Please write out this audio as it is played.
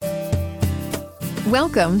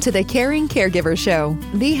Welcome to the Caring Caregiver Show,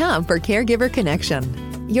 the hub for caregiver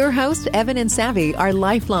connection. Your hosts, Evan and Savvy, are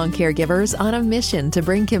lifelong caregivers on a mission to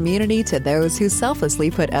bring community to those who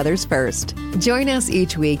selflessly put others first. Join us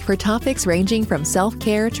each week for topics ranging from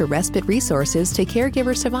self-care to respite resources to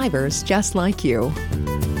caregiver survivors just like you.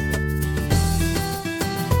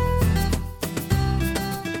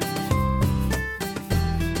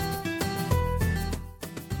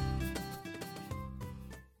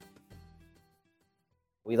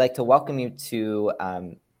 We'd like to welcome you to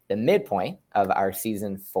the midpoint of our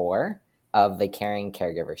season 4 of the Caring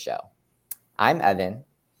Caregiver Show. I'm Evan.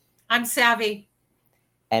 I'm Savvy.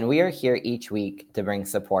 And we are here each week to bring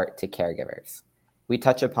support to caregivers. We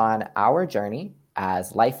touch upon our journey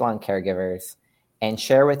as lifelong caregivers and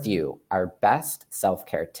share with you our best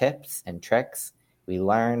self-care tips and tricks we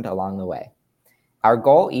learned along the way. Our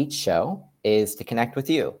goal each show is to connect with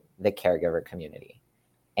you, the caregiver community,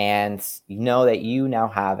 and know that you now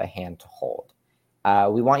have a hand to hold.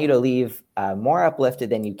 We want you to leave more uplifted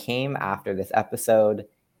than you came after this episode,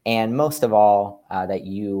 and most of all, that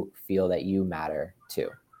you feel that you matter too.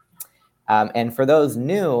 And for those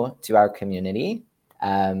new to our community,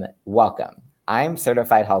 welcome. I'm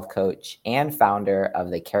certified health coach and founder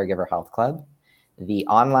of the Caregiver Health Club, the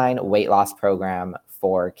online weight loss program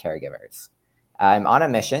for caregivers. I'm on a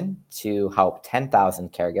mission to help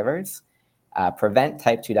 10,000 caregivers prevent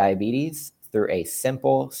type 2 diabetes through a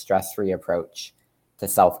simple, stress-free approach to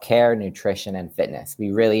self-care, nutrition, and fitness.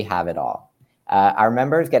 We really have it all. Our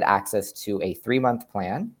members get access to a 3-month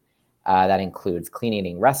plan that includes clean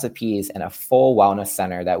eating recipes and a full wellness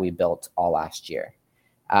center that we built all last year.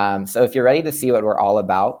 So if you're ready to see what we're all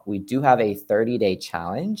about, we do have a 30-day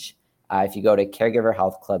challenge. If you go to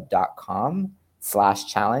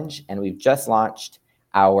caregiverhealthclub.com/challenge, and we've just launched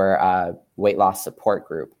our weight loss support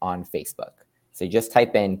group on Facebook. So you just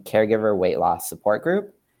type in Caregiver Weight Loss Support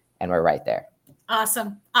Group, and we're right there.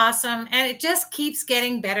 Awesome. And it just keeps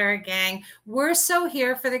getting better, gang. We're so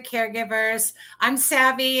here for the caregivers. I'm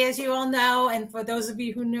Savvy, as you all know. And for those of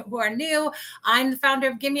you who are new, I'm the founder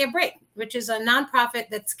of Give Me a Break, which is a nonprofit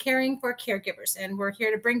that's caring for caregivers. And we're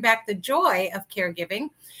here to bring back the joy of caregiving.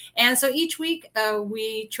 And so each week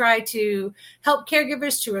we try to help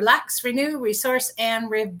caregivers to relax, renew, resource, and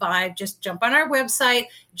revive. Just jump on our website,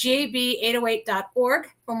 gab808.org,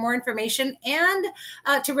 for more information and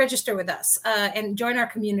to register with us and join our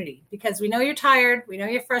community, because we know you're tired, we know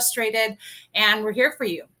you're frustrated, and we're here for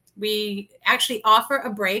you. We actually offer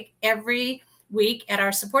a break every week at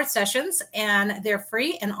our support sessions, and they're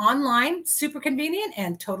free and online, super convenient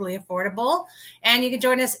and totally affordable. And you can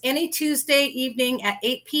join us any Tuesday evening at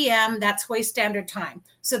 8 p.m. That's Hawaii Standard Time.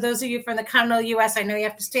 So those of you from the continental U.S., I know you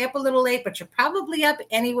have to stay up a little late, but you're probably up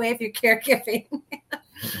anyway if you're caregiving.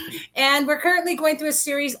 And we're currently going through a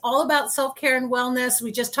series all about self-care and wellness.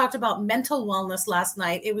 We just talked about mental wellness last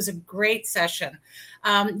night. It was a great session.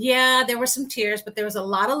 There were some tears, but there was a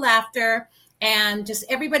lot of laughter. And just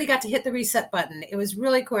everybody got to hit the reset button. It was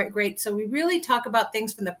really great. So we really talk about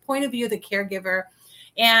things from the point of view of the caregiver.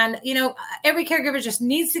 And, every caregiver just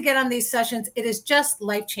needs to get on these sessions. It is just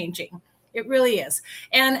life-changing. It really is.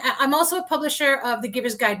 And I'm also a publisher of the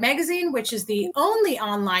Giver's Guide magazine, which is the only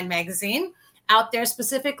online magazine out there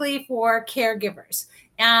specifically for caregivers.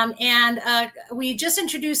 We just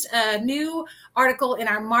introduced a new article in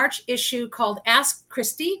our March issue called Ask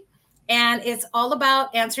Christy. And it's all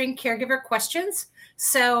about answering caregiver questions.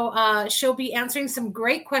 So she'll be answering some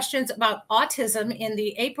great questions about autism in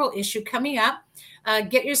the April issue coming up.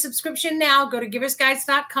 Get your subscription now. Go to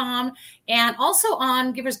giversguides.com. And also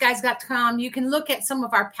on giversguides.com, you can look at some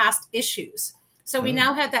of our past issues. So we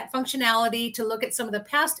now have that functionality to look at some of the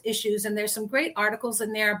past issues. And there's some great articles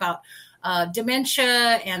in there about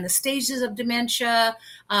dementia and the stages of dementia,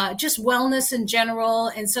 just wellness in general.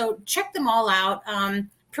 And so check them all out.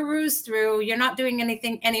 Peruse through. You're not doing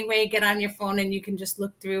anything anyway. Get on your phone and you can just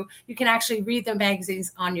look through. You can actually read the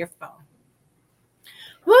magazines on your phone.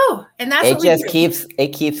 Woo! And that's it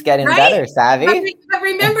keeps getting better, Savvy. But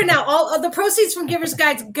remember now, all of the proceeds from Giver's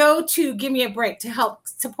Guides go to Give Me a Break to help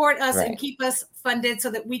support us and keep us funded so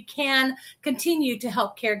that we can continue to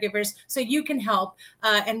help caregivers. So you can help,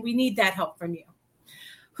 and we need that help from you.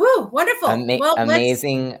 Whew! Wonderful.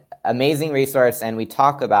 Amazing resource, and we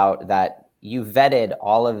talk about that. You vetted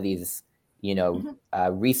all of these,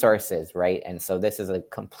 resources, right? And so this is a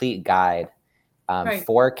complete guide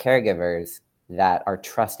for caregivers that are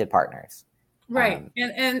trusted partners. Right.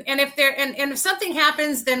 And if something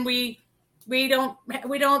happens, then we don't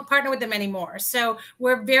partner with them anymore. So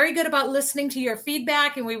we're very good about listening to your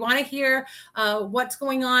feedback, and we want to hear what's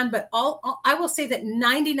going on. But I will say that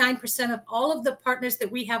 99% of all of the partners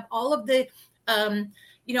that we have, all of the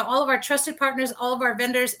All of our trusted partners, all of our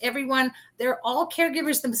vendors, everyone, they're all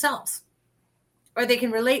caregivers themselves, or they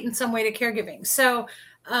can relate in some way to caregiving. So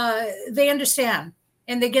they understand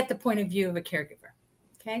and they get the point of view of a caregiver.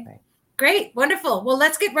 Okay. Right. Great. Wonderful. Well,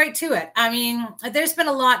 let's get right to it. I mean, there's been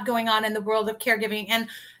a lot going on in the world of caregiving, and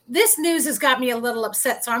this news has got me a little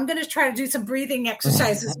upset. So I'm going to try to do some breathing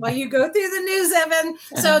exercises while you go through the news, Evan.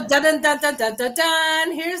 So dun dun dun dun dun dun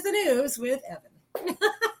dun. Here's the news with Evan.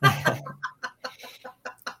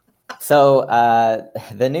 So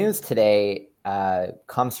the news today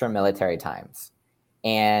comes from Military Times,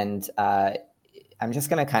 and I'm just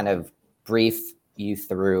going to kind of brief you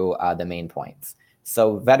through the main points.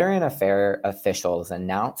 So Veteran Affairs officials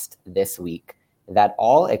announced this week that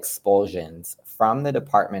all expulsions from the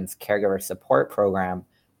department's caregiver support program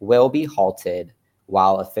will be halted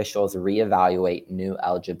while officials reevaluate new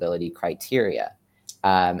eligibility criteria.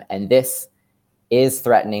 And this is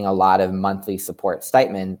threatening a lot of monthly support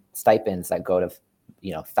stipends that go to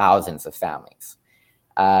thousands of families.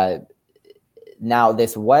 Now,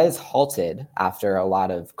 this was halted after a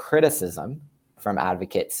lot of criticism from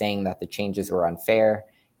advocates saying that the changes were unfair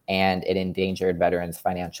and it endangered veterans'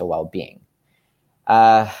 financial well-being.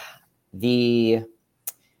 About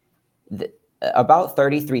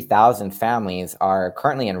 33,000 families are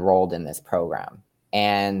currently enrolled in this program.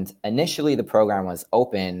 And initially, the program was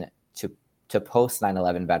open to post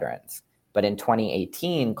 9/11 veterans. But in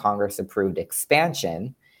 2018, Congress approved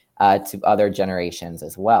expansion to other generations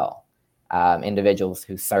as well. Individuals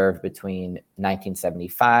who served between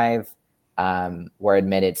 1975 were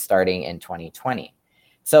admitted starting in 2020.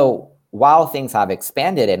 So while things have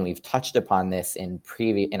expanded, and we've touched upon this in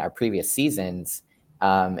our previous seasons,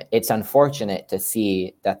 it's unfortunate to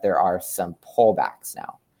see that there are some pullbacks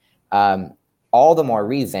now. All the more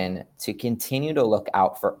reason to continue to look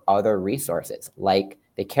out for other resources like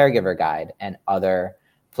the Caregiver Guide and other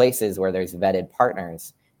places where there's vetted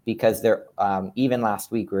partners, because even last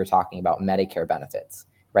week we were talking about Medicare benefits,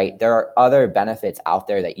 right? There are other benefits out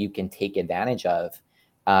there that you can take advantage of,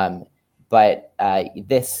 but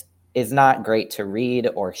this is not great to read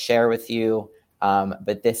or share with you,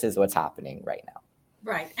 but this is what's happening right now.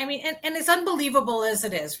 Right. I mean, and it's unbelievable as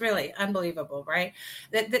it is, really unbelievable, right?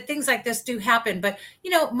 That things like this do happen. But,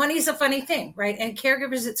 money's a funny thing, right? And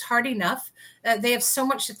caregivers, it's hard enough. They have so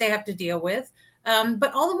much that they have to deal with.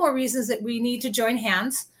 But all the more reasons that we need to join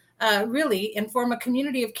hands, really, and form a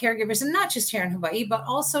community of caregivers, and not just here in Hawaii, but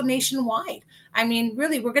also nationwide. I mean,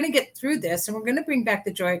 really, we're going to get through this, and we're going to bring back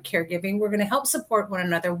the joy of caregiving. We're going to help support one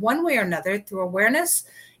another one way or another through awareness,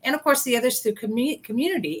 and of course, the others through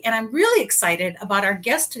community. And I'm really excited about our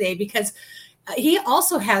guest today because he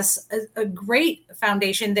also has a great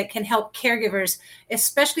foundation that can help caregivers,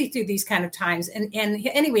 especially through these kind of times. And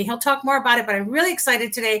anyway, he'll talk more about it, but I'm really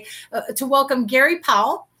excited today to welcome Gary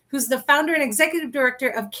Powell, who's the founder and executive director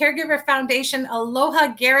of Caregiver Foundation. Aloha,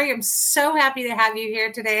 Gary. I'm so happy to have you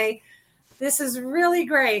here today. This is really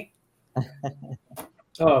great.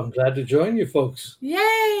 Oh, I'm glad to join you folks.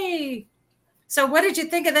 Yay. So what did you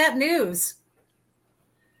think of that news?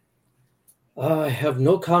 I have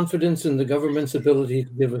no confidence in the government's ability to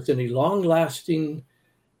give us any long-lasting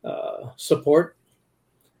support.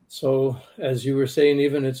 So as you were saying,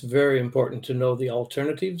 even it's very important to know the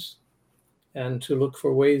alternatives and to look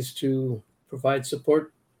for ways to provide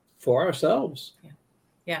support for ourselves.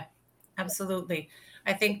 Yeah, absolutely.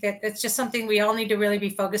 I think that it's just something we all need to really be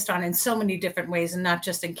focused on in so many different ways, and not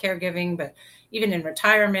just in caregiving, but even in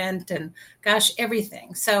retirement and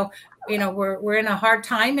everything. So, we're in a hard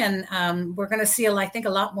time, and we're going to see, I think, a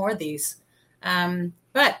lot more of these.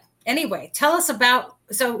 But anyway, tell us about,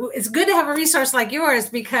 so it's good to have a resource like yours,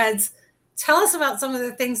 because tell us about some of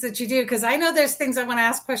the things that you do, because I know there's things I want to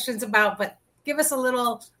ask questions about, but give us a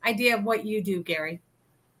little idea of what you do, Gary.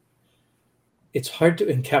 It's hard to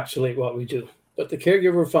encapsulate what we do, but the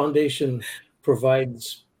Caregiver Foundation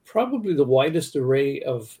provides probably the widest array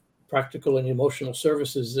of practical and emotional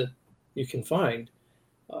services that you can find.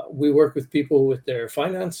 We work with people with their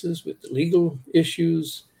finances, with legal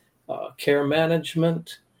issues, care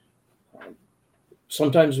management.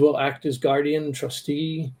 Sometimes we'll act as guardian,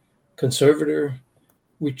 trustee, conservator.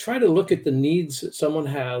 We try to look at the needs that someone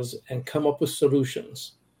has and come up with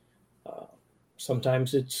solutions.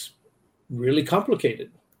 Sometimes it's really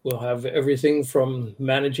complicated. We'll have everything from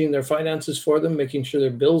managing their finances for them, making sure their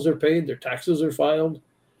bills are paid, their taxes are filed,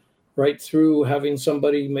 right through having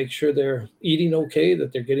somebody make sure they're eating okay,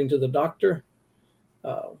 that they're getting to the doctor,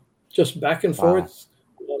 just back and forth.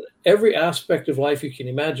 Every aspect of life you can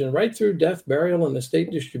imagine, right through death, burial, and estate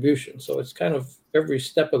distribution. So it's kind of every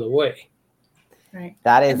step of the way. Right.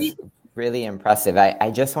 That is really impressive.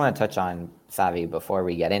 I just want to touch on, Savi, before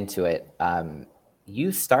we get into it.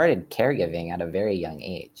 You started caregiving at a very young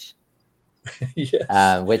age.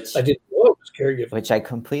 Yes, which I didn't know it was caregiving. Which I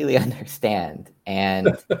completely understand.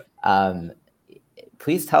 And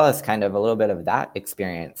please tell us kind of a little bit of that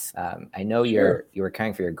experience. I know Sure. you were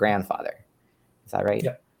caring for your grandfather. Is that right?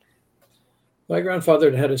 Yeah. My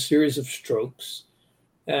grandfather had a series of strokes,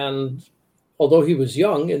 and although he was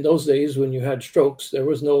young, in those days when you had strokes, there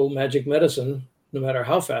was no magic medicine, no matter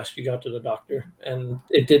how fast you got to the doctor, and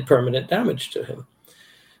it did permanent damage to him.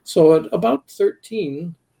 So at about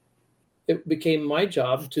 13, it became my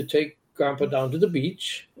job to take Grandpa down to the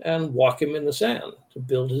beach and walk him in the sand to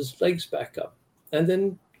build his legs back up, and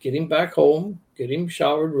then get him back home, get him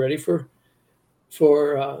showered, ready for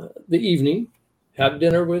the evening, have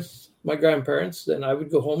dinner with my grandparents. Then I would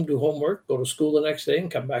go home, do homework, go to school the next day, and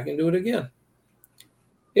come back and do it again.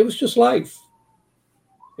 It was just life.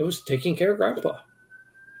 It was taking care of Grandpa.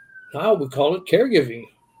 Now we call it caregiving,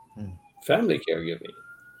 family caregiving.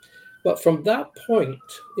 But from that point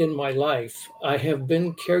in my life, I have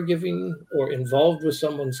been caregiving or involved with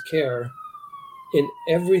someone's care in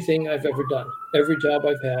everything I've ever done. Every job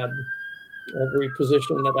I've had, every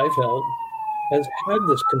position that I've held has had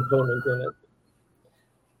this component in it.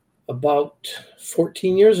 About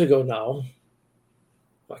 14 years ago now,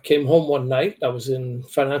 I came home one night. I was in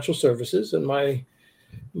financial services, and my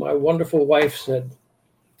wonderful wife said,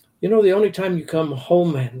 "You know, the only time you come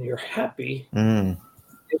home and you're happy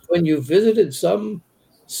is when you visited some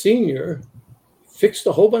senior, fixed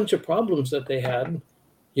a whole bunch of problems that they had.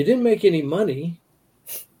 You didn't make any money.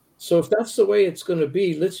 So if that's the way it's going to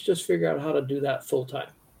be, let's just figure out how to do that full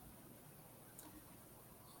time."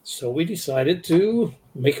 So we decided to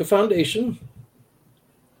make a foundation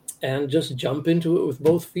and just jump into it with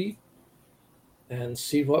both feet and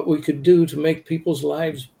see what we could do to make people's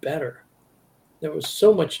lives better. There was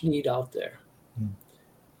so much need out there.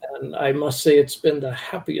 And I must say it's been the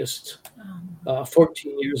happiest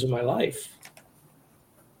 14 years of my life.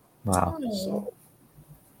 Wow. So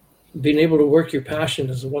being able to work your passion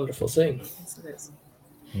is a wonderful thing. Yes, it is.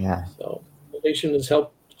 Yeah. So foundation has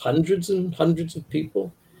helped hundreds and hundreds of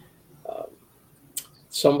people.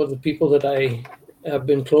 Some of the people that I have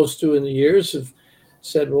been close to in the years have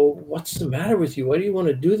said, "Well, what's the matter with you? Why do you want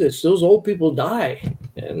to do this? Those old people die."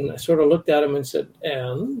 And I sort of looked at them and said,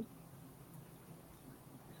 "And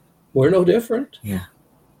we're no different. Yeah.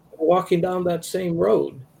 We're walking down that same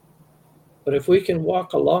road. But if we can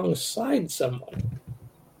walk alongside someone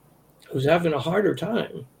who's having a harder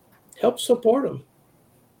time, help support them,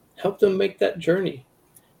 help them make that journey,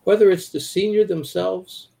 whether it's the senior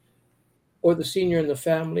themselves or the senior in the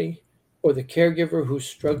family or the caregiver who's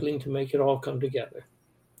struggling to make it all come together.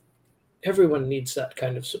 Everyone needs that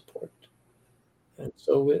kind of support." And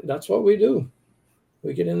so that's what we do.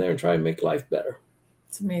 We get in there and try and make life better.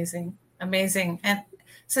 It's amazing. Amazing. And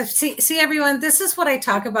so see everyone, this is what I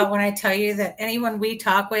talk about when I tell you that anyone we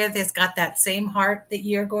talk with has got that same heart that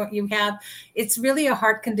you have. It's really a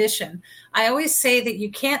heart condition. I always say that you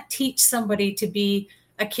can't teach somebody to be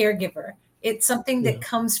a caregiver. It's something that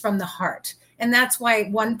comes from the heart. And that's why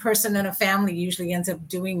one person in a family usually ends up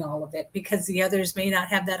doing all of it, because the others may not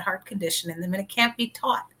have that heart condition in them, and it can't be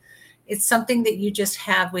taught. It's something that you just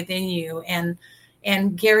have within you.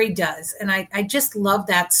 And Gary does. And I just love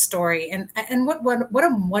that story. And what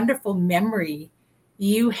a wonderful memory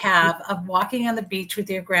you have of walking on the beach with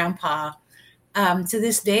your grandpa. To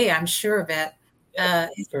this day, I'm sure of it.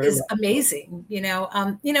 Is amazing,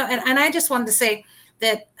 and I just wanted to say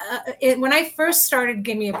that when I first started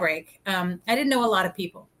Give Me a Break, I didn't know a lot of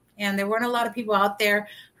people, and there weren't a lot of people out there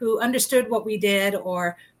who understood what we did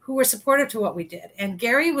or who were supportive to what we did. And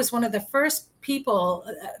Gary was one of the first people,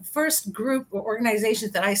 first group or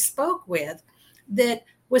organizations that I spoke with that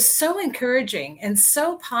was so encouraging and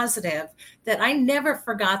so positive that I never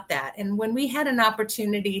forgot that. And when we had an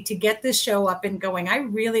opportunity to get this show up and going, I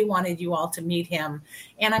really wanted you all to meet him.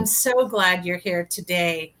 And I'm so glad you're here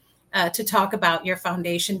today to talk about your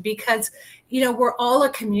foundation, because, we're all a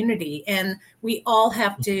community and we all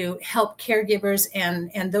have to help caregivers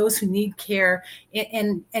and those who need care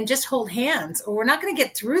and just hold hands, or we're not going to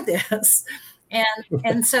get through this.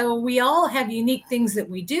 And so we all have unique things that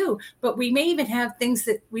we do, but we may even have things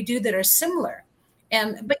that we do that are similar.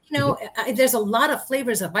 But there's a lot of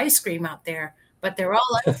flavors of ice cream out there, but they're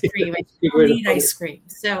all ice cream. And you don't need ice cream.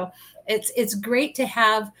 So it's great to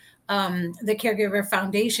have the Caregiver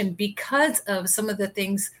Foundation because of some of the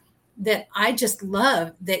things that I just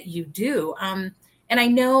love that you do. And I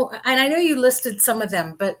know you listed some of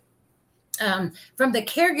them, but from the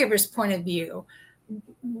caregiver's point of view,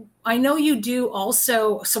 I know you do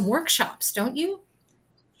also some workshops, don't you?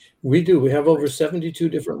 We do. We have over 72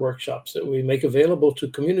 different workshops that we make available to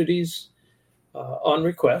communities on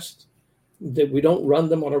request. That we don't run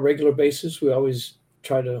them on a regular basis. We always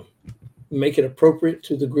try to make it appropriate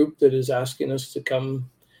to the group that is asking us to come.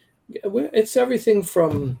 It's everything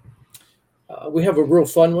from, we have a real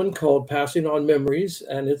fun one called Passing on Memories,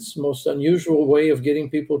 and it's the most unusual way of getting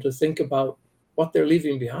people to think about what they're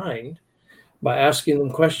leaving behind by asking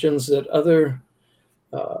them questions that other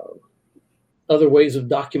ways of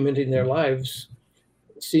documenting their lives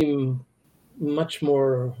seem much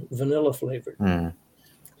more vanilla flavored.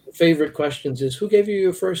 Favorite questions is, who gave you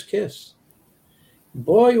your first kiss?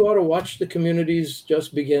 Boy, you ought to watch the communities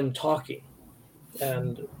just begin talking.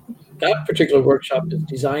 And that particular workshop is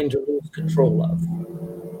designed to lose control of.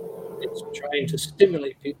 It's trying to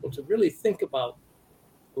stimulate people to really think about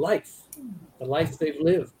life, the life they've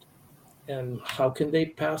lived, and how can they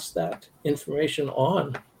pass that information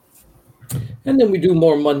on. And then we do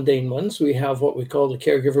more mundane ones. We have what we call the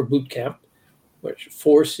Caregiver Boot Camp, which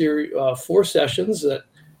four sessions that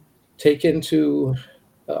take into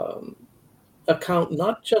account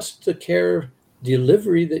not just the care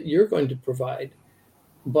delivery that you're going to provide,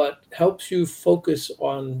 but helps you focus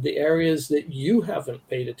on the areas that you haven't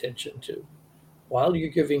paid attention to. While you're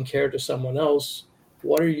giving care to someone else,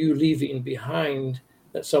 what are you leaving behind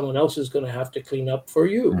that someone else is going to have to clean up for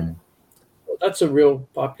you? Well, that's a real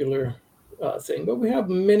popular thing, but we have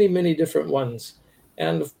many, many different ones,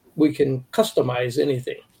 and we can customize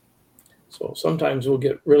anything. So sometimes we'll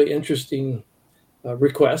get really interesting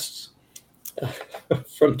requests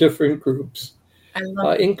from different groups,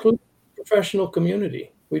 including professional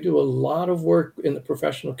community. We do a lot of work in the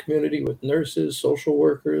professional community with nurses, social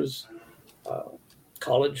workers,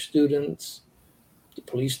 college students, the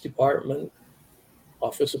police department,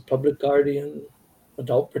 Office of Public Guardian,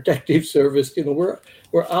 Adult Protective Service.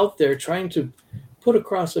 We're out there trying to put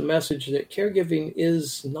across a message that caregiving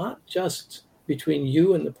is not just between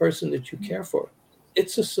you and the person that you care for.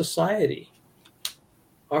 It's a society.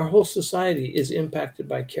 Our whole society is impacted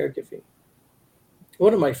by caregiving.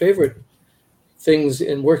 One of my favorite things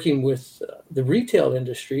in working with the retail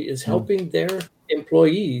industry is helping their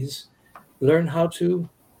employees learn how to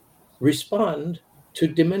respond to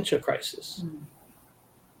dementia crisis.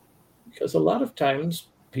 Because a lot of times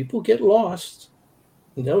people get lost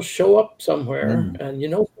and they'll show up somewhere and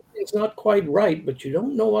something's not quite right, but you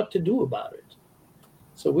don't know what to do about it.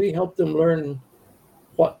 So we help them learn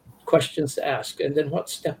what questions to ask and then what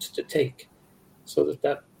steps to take so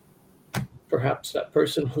that perhaps that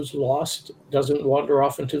person who's lost doesn't wander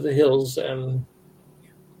off into the hills and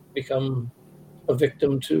become a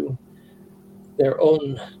victim to their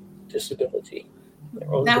own disability.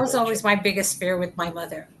 That was always my biggest fear with my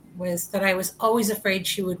mother, was that I was always afraid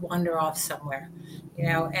she would wander off somewhere,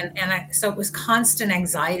 so it was constant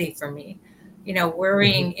anxiety for me,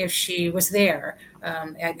 worrying if she was there.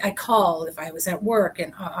 I called if I was at work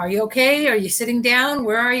and are you okay? Are you sitting down?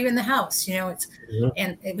 Where are you in the house?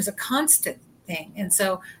 And it was a constant thing. And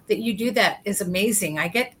so that you do that is amazing. I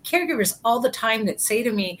get caregivers all the time that say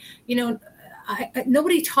to me,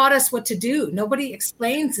 nobody taught us what to do. Nobody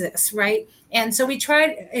explains this, right? And so we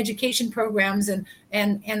tried education programs, and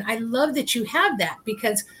I love that you have that,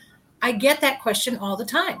 because I get that question all the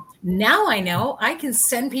time. Now I know I can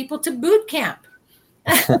send people to boot camp.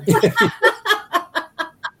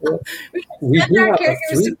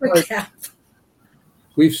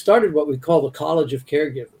 We've started what we call the College of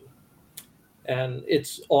Caregiving, and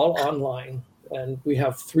it's all online. And we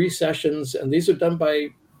have 3 sessions, and these are done by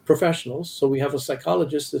professionals. So we have a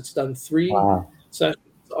psychologist that's done 3 sessions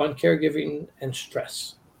on caregiving and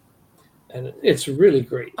stress. And it's really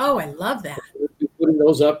great. Oh, I love that. Putting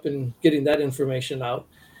those up and getting that information out.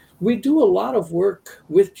 We do a lot of work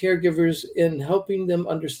with caregivers in helping them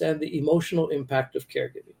understand the emotional impact of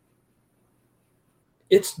caregiving.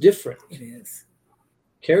 It's different. It is.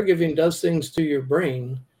 Caregiving does things to your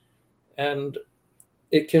brain, and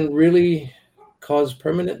it can really cause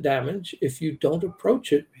permanent damage if you don't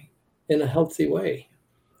approach it in a healthy way.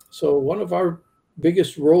 So one of our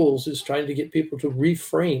biggest roles is trying to get people to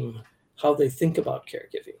reframe how they think about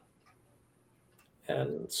caregiving.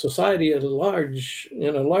 And society at large,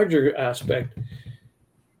 in a larger aspect,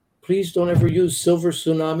 please don't ever use silver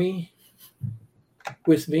tsunami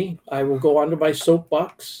with me. I will go onto my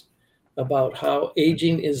soapbox about how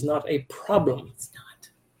aging is not a problem. It's not.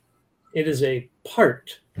 It is a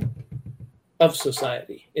part of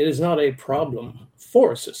society. It is not a problem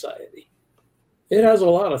for society. It has a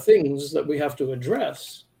lot of things that we have to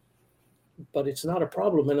address, but it's not a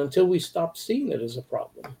problem. And until we stop seeing it as a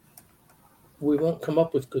problem, we won't come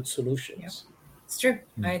up with good solutions. Yeah. It's true.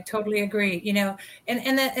 I totally agree.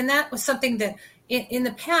 And that was something that in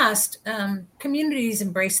the past, communities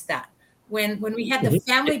embraced that. When we had the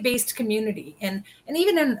family-based community, and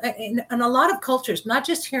even in a lot of cultures, not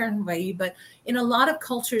just here in Hawaii, but in a lot of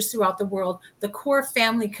cultures throughout the world, the core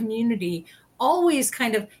family community always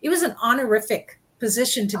it was an honorific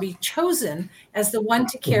position to be chosen as the one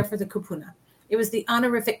to care for the kupuna. It was the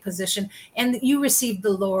honorific position, and you received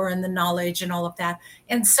the lore and the knowledge and all of that.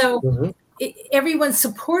 And so everyone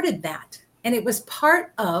supported that, and it was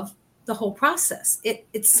part of the whole process.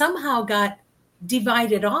 It somehow got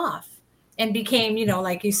divided off and became,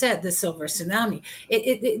 like you said, the silver tsunami.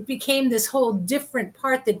 It became this whole different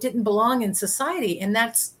part that didn't belong in society. And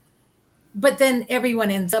but then everyone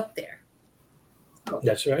ends up there.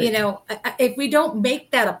 That's right. If we don't make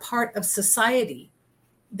that a part of society,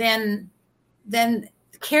 then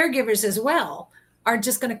caregivers as well are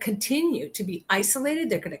just going to continue to be isolated.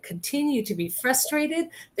 They're going to continue to be frustrated.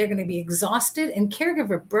 They're going to be exhausted. And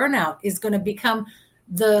caregiver burnout is going to become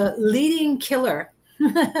the leading killer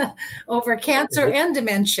over cancer and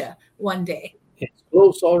dementia one day. It's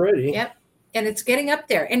close already. Yep. And it's getting up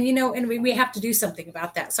there. And, and we have to do something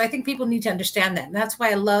about that. So I think people need to understand that. And that's why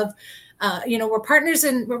I love, we're partners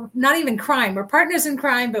we're not even crime. We're partners in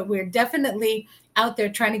crime, but we're definitely out there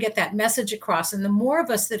trying to get that message across. And the more of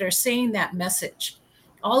us that are saying that message,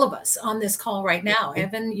 all of us on this call right now,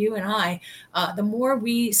 Evan, you and I, the more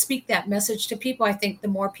we speak that message to people, I think the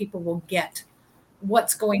more people will get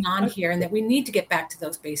what's going on here, and that we need to get back to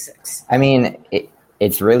those basics. I mean,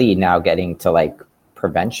 it's really now getting to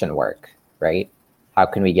prevention work, right? How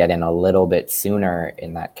can we get in a little bit sooner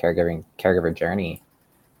in that caregiver journey?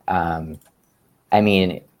 I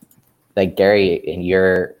mean, Gary, in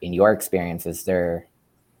your experience, is there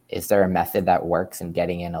a method that works in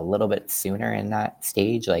getting in a little bit sooner in that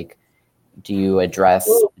stage? Do you address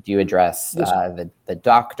the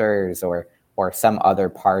doctors or some other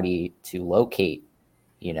party to locate?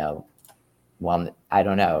 Well, I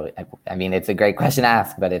don't know. I mean, it's a great question to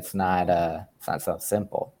ask, but it's not so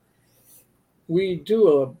simple. We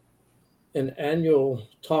do an annual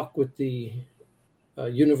talk with the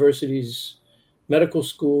university's medical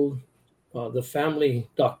school, the family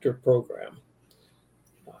doctor program.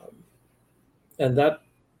 And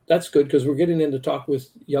that's good because we're getting in to talk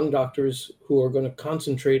with young doctors who are going to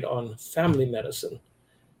concentrate on family medicine.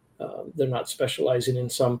 They're not specializing in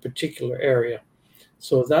some particular area.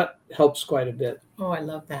 So that helps quite a bit. Oh, I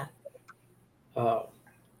love that.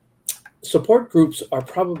 Support groups are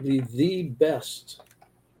probably the best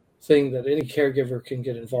thing that any caregiver can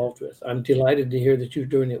get involved with. I'm delighted to hear that you're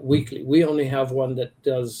doing it weekly. We only have one that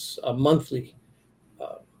does a monthly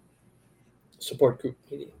support group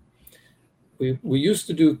meeting. We used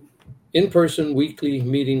to do in-person weekly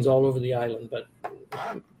meetings all over the island, but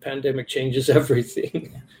pandemic changes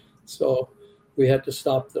everything. So we had to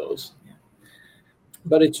stop those.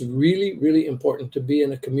 But it's really, really important to be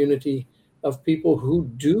in a community of people who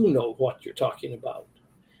do know what you're talking about.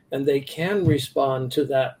 And they can respond to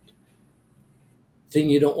that thing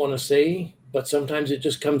you don't want to say, but sometimes it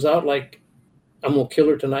just comes out like, I'm going to kill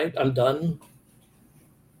her tonight. I'm done.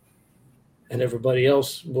 And everybody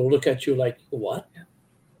else will look at you like, what?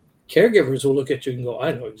 Caregivers will look at you and go,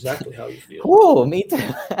 I know exactly how you feel. Oh, me too.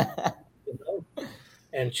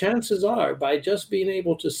 And chances are, by just being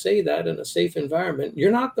able to say that in a safe environment,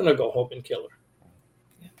 you're not going to go home and kill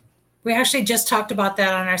her. We actually just talked about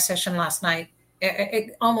that on our session last night,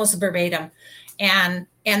 it almost verbatim. And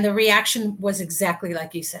the reaction was exactly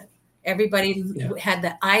like you said. Everybody had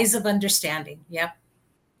the eyes of understanding. Yep.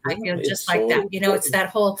 I feel just like that. It's that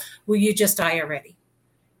whole, will you just die already?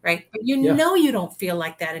 Right. But you don't feel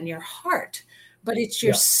like that in your heart, but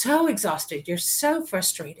you're so exhausted. You're so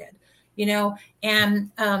frustrated.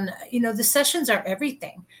 And the sessions are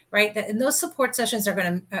everything, right? And those support sessions are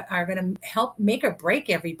going to help make or break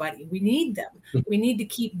everybody. We need them. We need to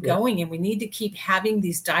keep going, and we need to keep having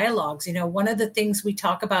these dialogues. One of the things we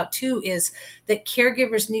talk about too is that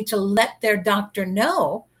caregivers need to let their doctor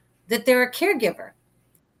know that they're a caregiver,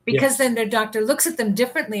 because then their doctor looks at them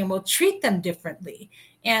differently and will treat them differently.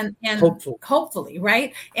 And hopefully,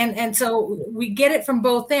 right? And so we get it from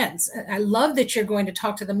both ends. I love that you're going to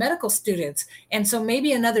talk to the medical students. And so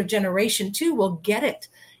maybe another generation too will get it.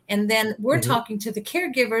 And then we're talking to the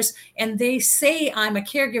caregivers, and they say, I'm a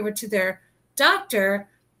caregiver to their doctor.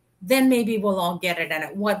 Then maybe we'll all get it. And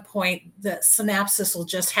at what point the synapses will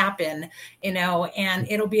just happen, and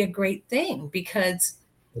it'll be a great thing, because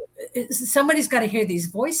somebody's got to hear these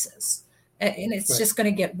voices. And it's just going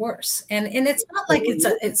to get worse. And it's not like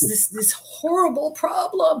it's this horrible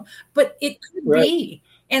problem, but it could be.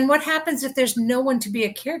 And what happens if there's no one to be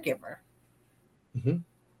a caregiver? Mm-hmm.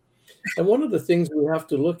 And one of the things we have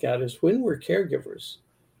to look at is when we're caregivers,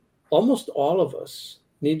 almost all of us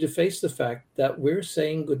need to face the fact that we're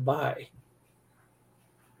saying goodbye.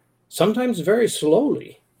 Sometimes very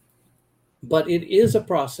slowly, but it is a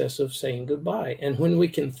process of saying goodbye. And when we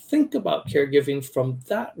can think about caregiving from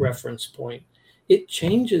that reference point, it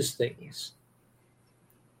changes things.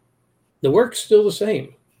 The work's still the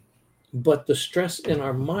same, but the stress in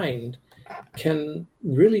our mind can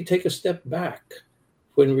really take a step back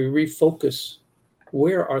when we refocus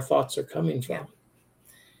where our thoughts are coming from.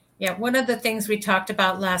 Yeah, one of the things we talked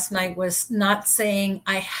about last night was not saying,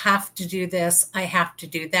 I have to do this, I have to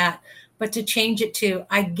do that, but to change it to,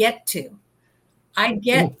 I get to. I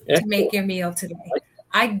get to make a meal today.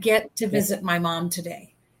 I get to visit my mom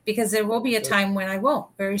today, because there will be a time when I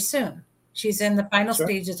won't very soon. She's in the final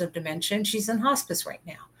stages of dementia, and she's in hospice right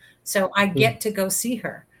now. So I get to go see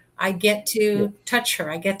her. I get to touch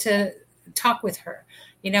her. I get to talk with her,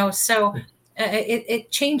 so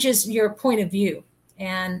it changes your point of view.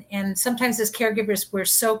 And sometimes as caregivers, we're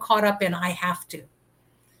so caught up in, I have to.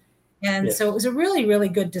 And so it was a really, really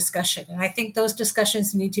good discussion. And I think those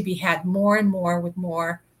discussions need to be had more and more with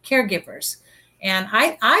more caregivers. And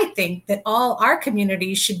I think that all our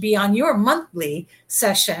communities should be on your monthly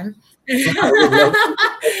session.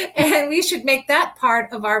 And we should make that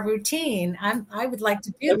part of our routine. I would like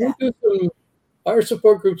to do that. Our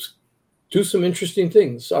support groups do some interesting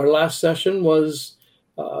things. Our last session was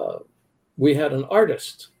we had an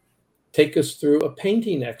artist take us through a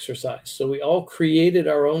painting exercise. So we all created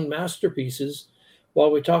our own masterpieces while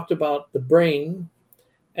we talked about the brain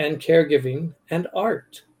and caregiving and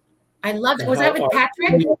art. I love it. Was that with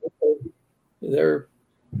Patrick? They're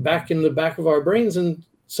back in the back of our brains, and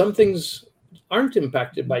some things aren't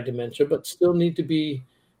impacted by dementia, but still need to be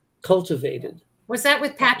cultivated. Was that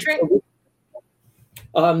with Patrick?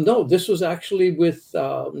 No, this was actually with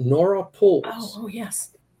Nora Poles. Oh,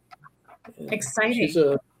 yes. Exciting.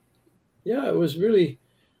 It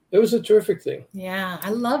was a terrific thing. Yeah, I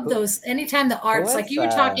love those. Anytime the arts, like you were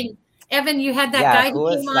talking, Evan, you had that guy who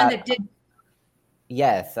came on that did.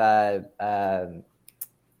 Yes,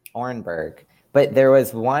 Ornberg. But there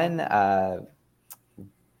was one,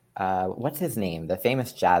 what's his name? The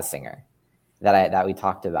famous jazz singer that we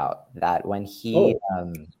talked about, that when he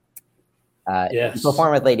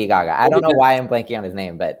performed with Lady Gaga. I don't know why I'm blanking on his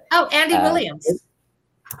name, but Andy Williams.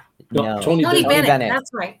 No, Tony Bennett.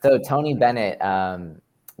 That's right. So Tony Bennett,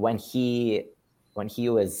 when he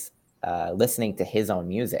was listening to his own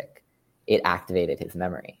music, it activated his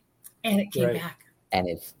memory, and it came back. And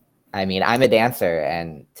I'm a dancer,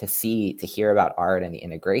 and to hear about art and the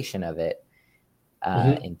integration of it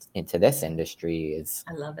into this industry is,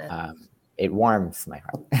 I love it. It warms my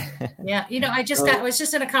heart. Yeah. I was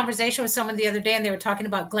just in a conversation with someone the other day, and they were talking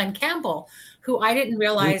about Glenn Campbell, who I didn't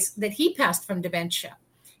realize that he passed from dementia.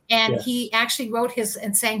 And he actually wrote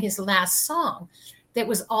and sang his last song that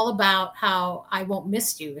was all about how I won't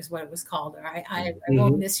miss you is what it was called, or I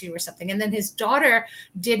won't miss you or something. And then his daughter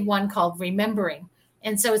did one called Remembering.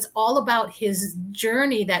 And so it's all about his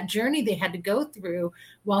journey, that journey they had to go through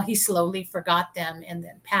while he slowly forgot them and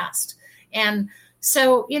then passed. And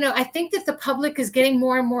so, I think that the public is getting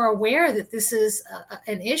more and more aware that this is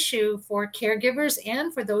an issue for caregivers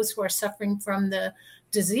and for those who are suffering from the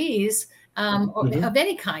disease of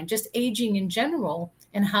any kind, just aging in general,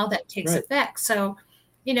 and how that takes effect. So,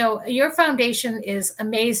 your foundation is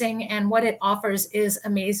amazing, and what it offers is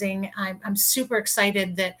amazing. I'm super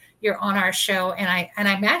excited that you're on our show, and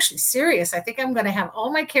I'm actually serious. I think I'm going to have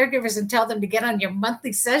all my caregivers and tell them to get on your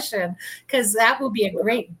monthly session, because that will be a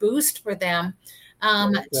great boost for them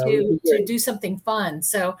to do something fun.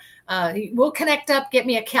 So we'll connect up, get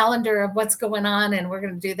me a calendar of what's going on, and we're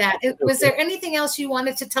going to do that. Was there anything else you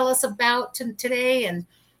wanted to tell us about today and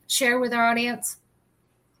share with our audience?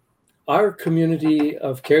 Our community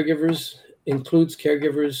of caregivers includes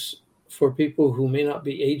caregivers for people who may not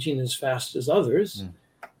be aging as fast as others,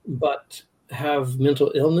 but have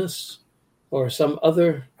mental illness or some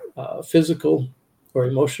other physical or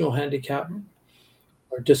emotional handicap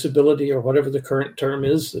or disability, or whatever the current term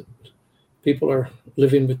is, that people are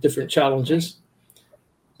living with different challenges,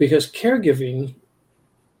 because caregiving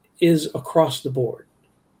is across the board,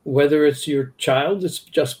 whether it's your child that's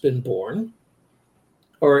just been born,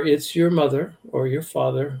 or it's your mother or your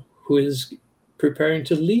father who is preparing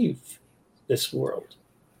to leave this world,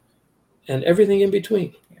 and everything in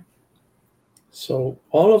between. So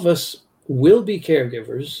all of us will be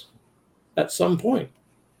caregivers at some point.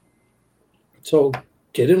 So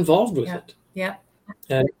get involved with it. Yeah.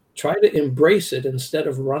 And try to embrace it instead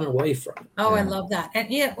of run away from it. Oh, I love that.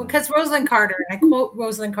 And yeah, because Rosalind Carter, and I quote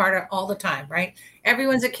Rosalind Carter all the time, right?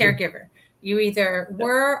 Everyone's a caregiver. You either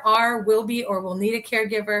were, are, will be, or will need a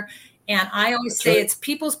caregiver. And I always say it's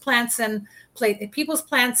people's plants and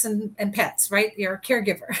pets, right? You're a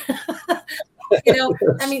caregiver.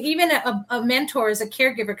 I mean, even a mentor is a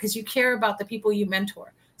caregiver because you care about the people you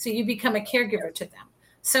mentor. So you become a caregiver to them.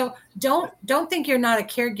 So don't think you're not a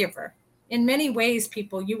caregiver. In many ways,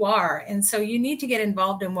 people, you are. And so you need to get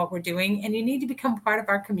involved in what we're doing, and you need to become part of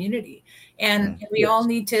our community. And we all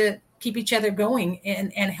need to keep each other going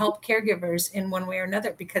and help caregivers in one way or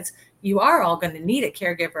another, because you are all going to need a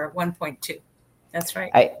caregiver at one point too. That's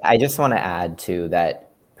right. I just want to add to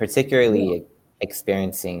that, particularly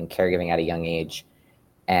experiencing caregiving at a young age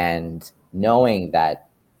and knowing that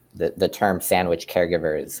the term sandwich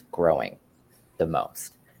caregiver is growing the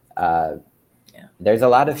most. There's a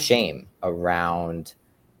lot of shame around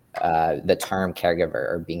the term caregiver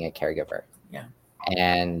or being a caregiver. Yeah.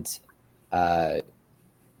 And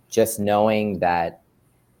just knowing that,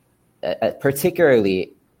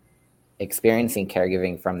 particularly experiencing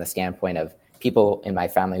caregiving from the standpoint of people in my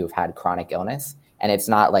family who've had chronic illness, and it's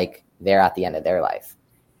not like they're at the end of their life.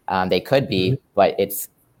 They could be, but it's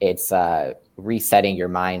resetting your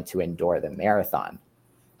mind to endure the marathon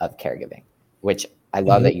of caregiving, which I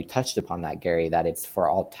love that you touched upon that, Gary, that it's for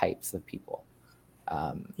all types of people,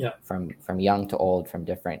 from young to old, from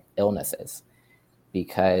different illnesses,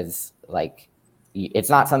 because like it's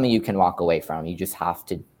not something you can walk away from. You just have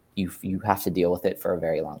to, you have to deal with it for a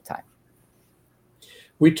very long time.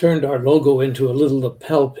 We turned our logo into a little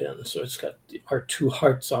lapel pin, so it's got our two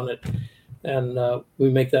hearts on it, and we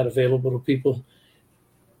make that available to people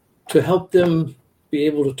to help them be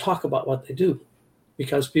able to talk about what they do.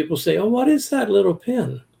 Because people say, oh, what is that little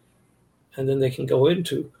pin? And then they can go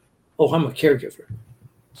into, oh, I'm a caregiver.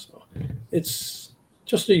 So it's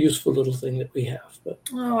just a useful little thing that we have. But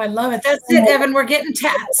oh, I love it. That's it, Evan. We're getting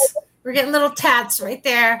tats. We're getting little tats right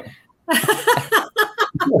there.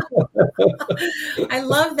 I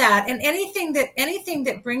love that. And anything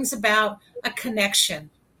that brings about a connection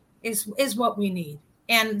is what we need.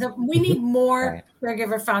 And we need more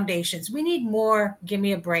caregiver foundations. We need more Give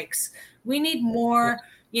Me a Breaks. We need more,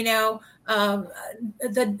 the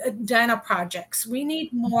Diana projects. We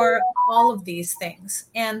need more all of these things.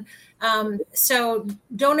 And so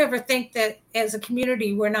don't ever think that as a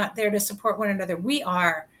community, we're not there to support one another. We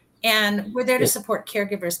are. And we're there to support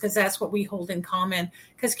caregivers, because that's what we hold in common.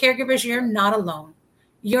 Because caregivers, you're not alone.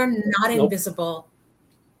 You're not invisible.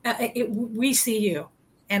 We see you,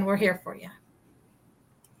 and we're here for you.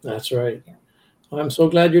 That's right. Yeah. I'm so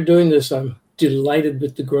glad you're doing this. I'm delighted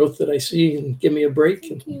with the growth that I see, and Give Me a Break.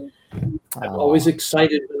 Thank you. I'm always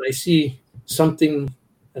excited when I see something,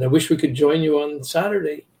 and I wish we could join you on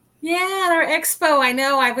Saturday. Yeah, at our expo. I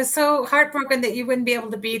know. I was so heartbroken that you wouldn't be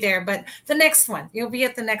able to be there, but the next one, you'll be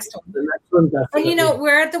at the next one. The next one, definitely. And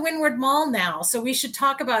we're at the Windward Mall now, so we should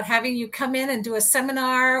talk about having you come in and do a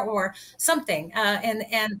seminar or something.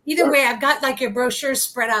 And either way, I've got like your brochures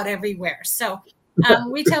spread out everywhere. So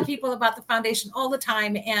we tell people about the foundation all the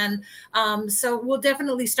time. And so we'll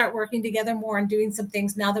definitely start working together more and doing some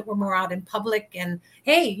things now that we're more out in public. And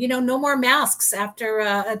hey, no more masks after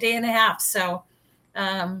a day and a half. So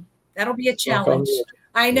that'll be a challenge.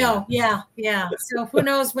 I know. Yeah. So who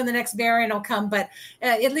knows when the next variant will come, but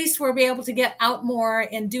at least we'll be able to get out more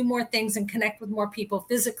and do more things and connect with more people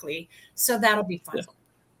physically. So that'll be fun.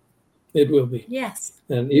 Yeah. It will be. Yes.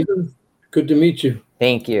 And even good to meet you.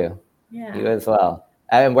 Thank you. Yeah. You as well.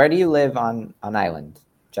 And where do you live on island,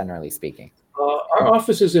 generally speaking? Our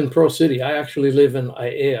office is in Pro City. I actually live in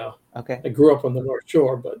Aiea. Okay. I grew up on the North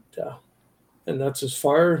Shore, but and that's as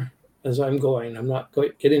far as I'm going. I'm not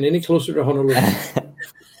getting any closer to Honolulu.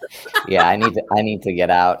 Yeah, I need to get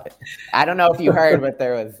out. I don't know if you heard, but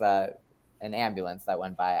there was an ambulance that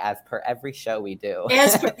went by, as per every show we do.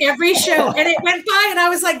 As per every show. And it went by, and I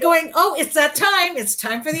was like going, oh, it's that time. It's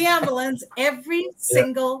time for the ambulance. Every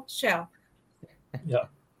single show. Yeah.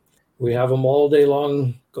 We have them all day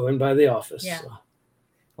long going by the office. Yeah. So.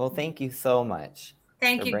 Well, thank you so much.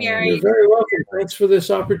 Thank you, Gary. You're very welcome. Thanks for this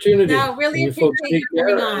opportunity. No, really appreciate you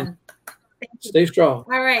coming on. Stay strong.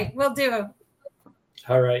 All right, we'll do.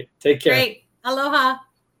 All right. Take care. Great. Aloha.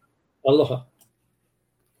 Aloha.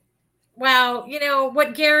 Wow.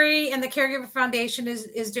 What Gary and the Caregiver Foundation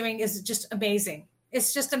is doing is just amazing.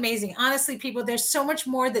 It's just amazing. Honestly, people, there's so much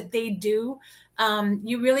more that they do.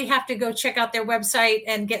 You really have to go check out their website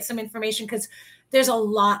and get some information, because there's a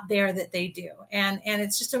lot there that they do. And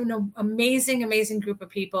it's just an amazing, amazing group of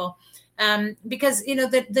people. Because,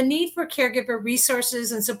 the need for caregiver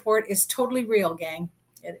resources and support is totally real, gang.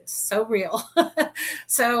 It is so real.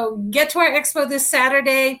 So get to our expo this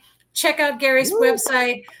Saturday. Check out Gary's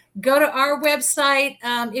website. Go to our website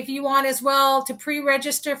if you want as well to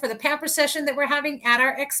pre-register for the Pamper session that we're having at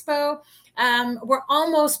our expo. We're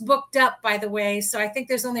almost booked up, by the way. So I think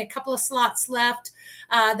there's only a couple of slots left.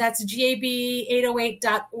 That's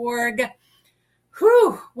gab808.org.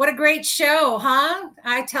 Whew, what a great show, huh?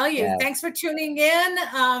 I tell you, Thanks for tuning in.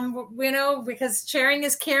 Because sharing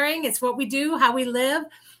is caring. It's what we do, how we live,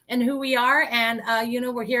 and who we are. And,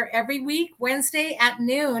 we're here every week, Wednesday at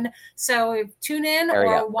noon. So tune in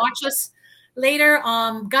or watch us later.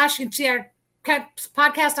 You can see our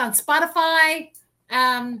podcast on Spotify.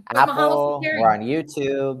 Apple, we're on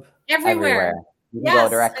YouTube. Everywhere. You can go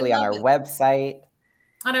directly on our website.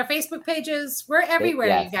 On our Facebook pages. We're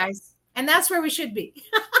everywhere, you guys. And that's where we should be.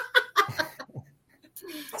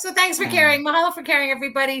 So thanks for caring. Mahalo for caring,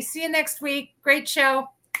 everybody. See you next week. Great show.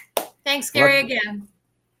 Thanks, Gary, again.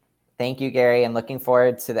 Thank you, Gary. And looking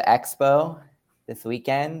forward to the expo this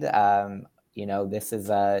weekend. This is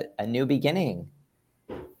a new beginning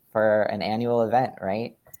for an annual event,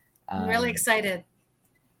 right? I'm really excited.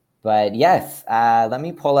 But yes, let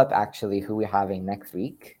me pull up actually who we're having next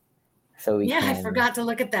week. So we can I forgot to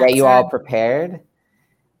look at that. Get you all prepared.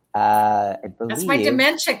 I believe that's my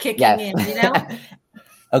dementia kicking in,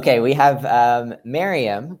 Okay, we have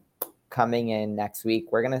Miriam coming in next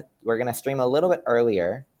week. We're gonna stream a little bit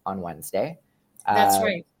earlier on Wednesday. That's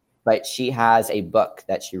right. But she has a book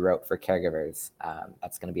that she wrote for caregivers.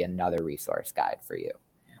 That's going to be another resource guide for you.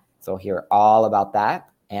 So we'll hear all about that.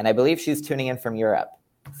 And I believe she's tuning in from Europe.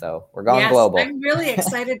 So we're going global. I'm really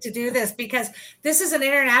excited to do this because this is an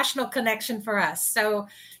international connection for us. So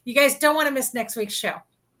you guys don't want to miss next week's show.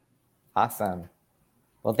 Awesome.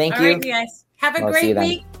 Well, thank you. All right, you guys. Have a great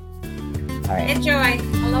week. All right. Enjoy.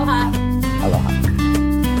 Aloha. Aloha.